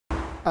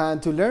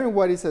And to learn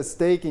what is at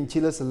stake in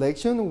Chile's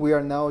election, we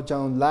are now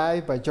joined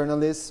live by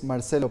journalist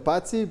Marcelo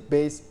Patzi,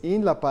 based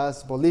in La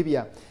Paz,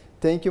 Bolivia.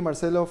 Thank you,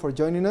 Marcelo, for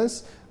joining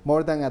us.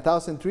 More than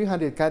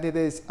 1,300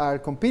 candidates are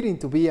competing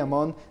to be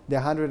among the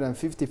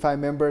 155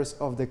 members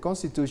of the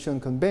Constitution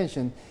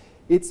Convention.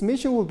 Its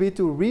mission will be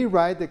to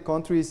rewrite the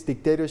country's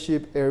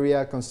dictatorship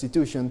area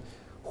constitution.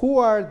 Who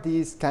are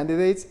these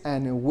candidates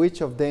and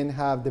which of them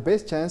have the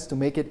best chance to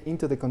make it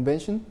into the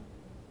convention?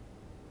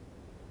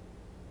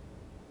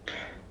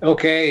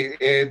 Okay,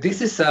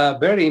 this is a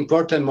very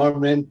important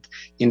moment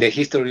in the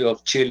history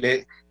of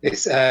Chile.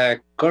 It's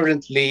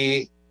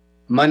currently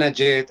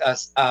managed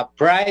as a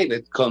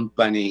private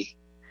company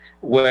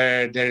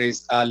where there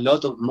is a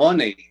lot of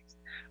money,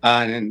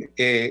 and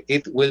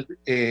it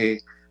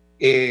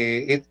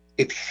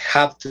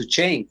have to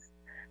change.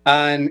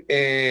 And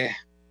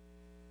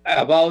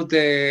about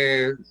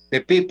the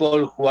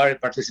people who are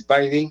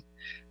participating,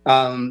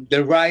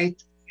 the right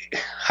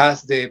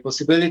has the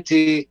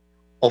possibility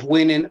of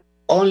winning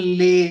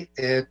only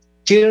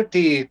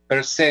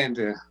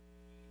 30%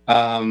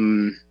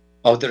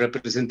 of the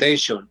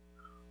representation,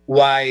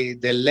 while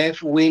the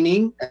left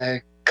winning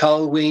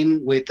can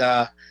win with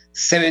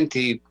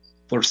 70%.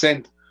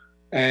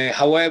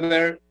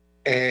 However,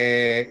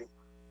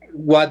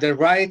 what the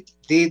right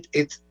did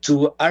is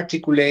to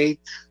articulate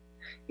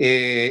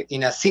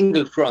in a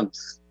single front,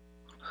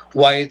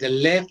 while the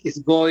left is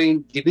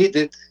going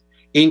divided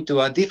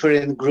into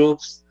different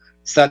groups,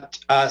 such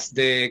as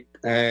the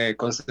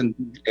concentration,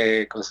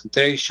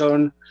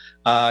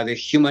 the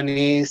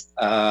humanist,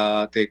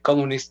 the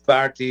Communist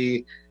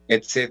Party,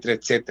 etc.,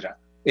 etc.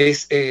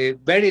 It's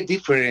very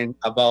different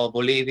about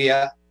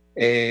Bolivia,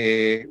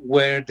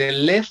 where the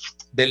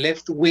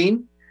left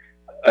wing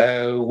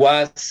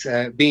was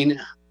being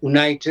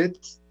united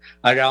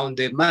around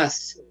the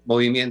más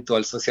movimiento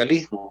al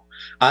socialismo,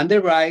 and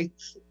the right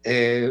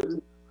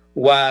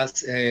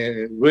was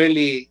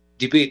really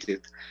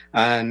debated.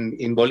 And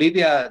in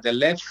Bolivia, the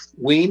left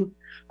win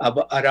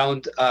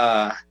around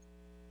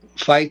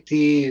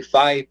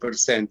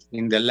 55%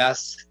 in the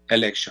last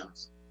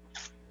elections.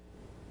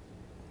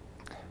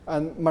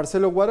 And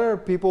Marcelo, what are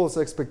people's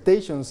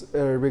expectations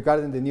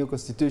regarding the new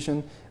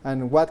constitution,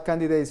 and what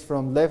candidates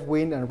from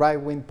left-wing and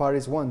right-wing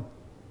parties won?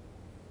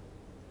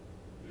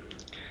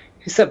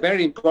 It's a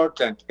very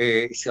important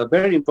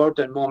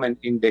moment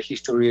in the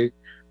history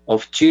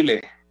of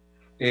Chile,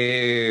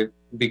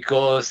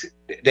 because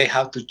they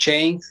have to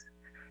change.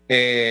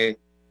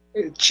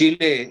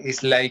 Chile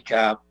is like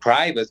a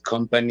private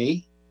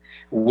company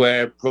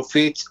where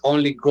profits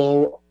only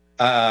go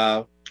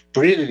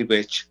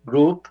privileged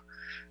group,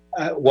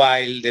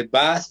 while the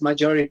vast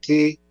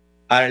majority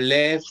are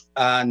left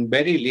and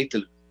very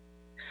little.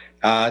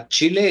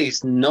 Chile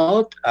is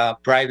not a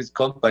private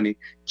company.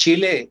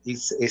 Chile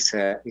is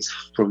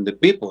from the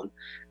people,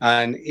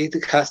 and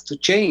it has to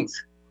change.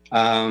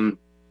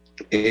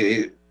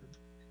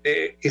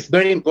 It's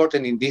very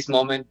important in this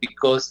moment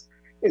because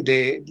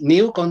the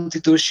new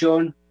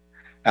constitution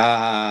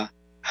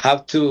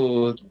have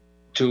to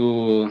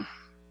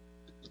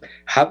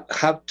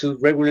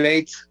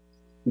regulate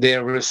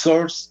the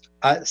resources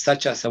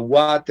such as the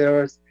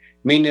water,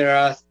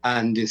 minerals,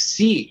 and the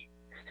sea.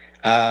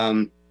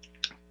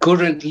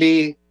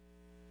 Currently,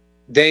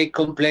 they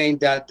complain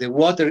that the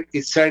water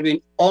is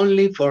serving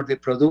only for the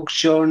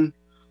production,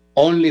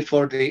 only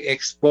for the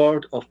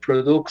export of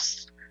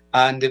products,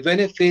 and the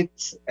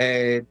benefits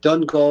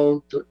don't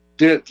go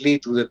directly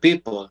to the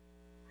people.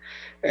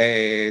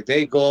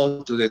 They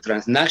go to the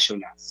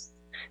transnationals.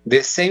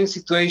 The same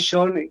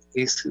situation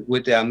is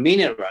with the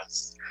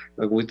minerals,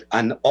 with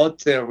an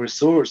other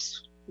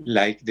resource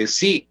like the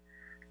sea.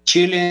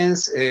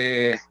 Chileans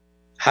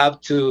have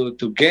to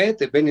get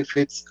the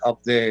benefits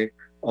of their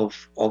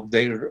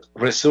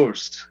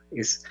resource.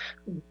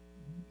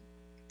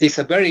 It's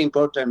a very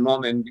important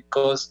moment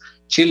because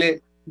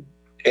Chile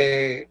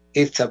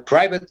it's a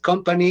private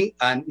company,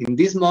 and in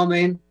this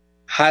moment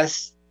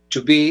has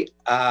to be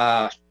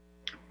a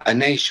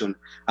nation.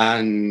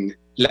 And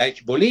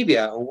like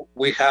Bolivia,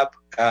 we have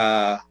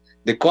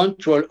the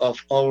control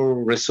of our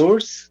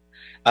resource,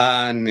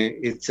 and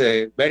it's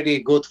very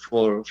good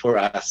for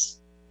us.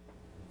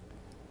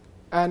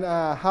 And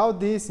how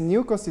this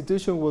new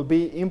constitution will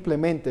be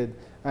implemented,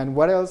 and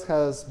what else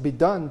has been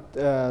done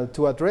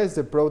to address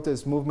the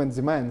protest movement's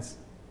demands?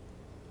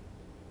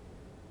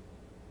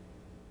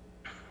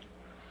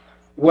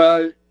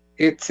 Well,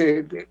 it's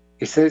a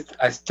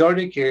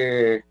historic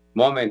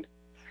moment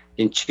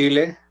in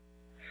Chile,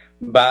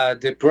 but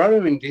the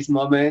problem in this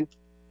moment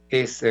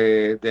is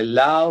the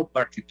loud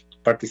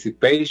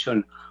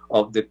participation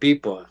of the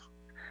people,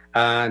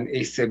 and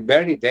it's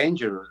very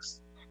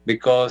dangerous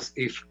because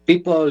if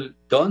people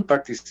don't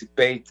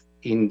participate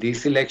in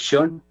this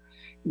election,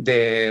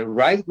 the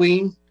right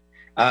wing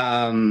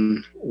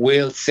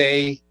will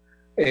say,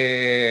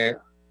 okay,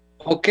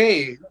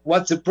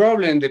 what's the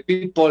problem? The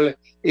people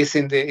is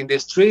in the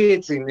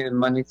streets, in the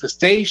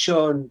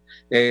manifestation,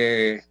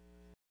 and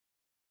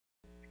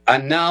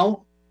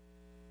now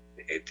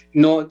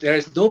no, there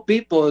is no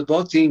people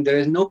voting. There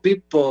is no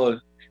people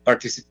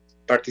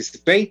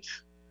participate,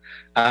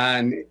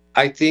 and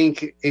I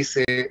think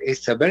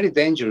it's a very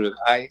dangerous.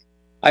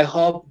 I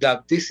hope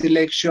that this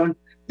election,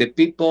 the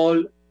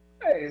people,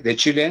 the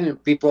Chilean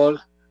people,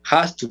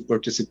 has to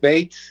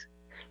participate,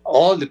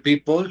 all the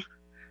people.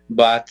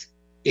 But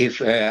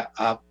if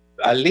a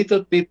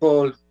little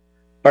people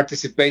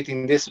participate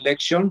in this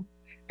election,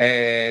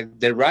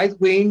 the right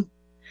wing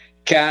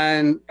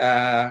can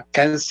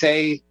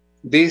say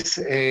this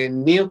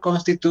new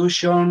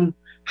constitution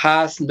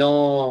it's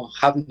no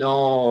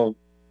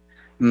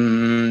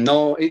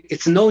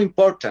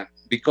important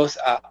because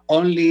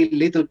only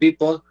little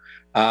people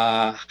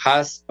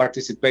has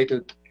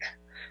participated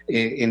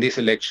in this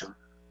election.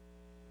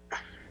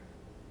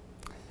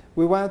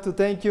 We want to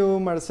thank you,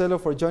 Marcelo,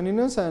 for joining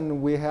us,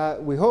 and we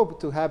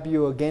hope to have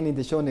you again in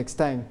the show next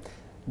time.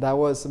 That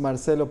was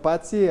Marcelo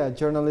Patzi, a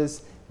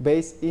journalist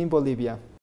based in Bolivia.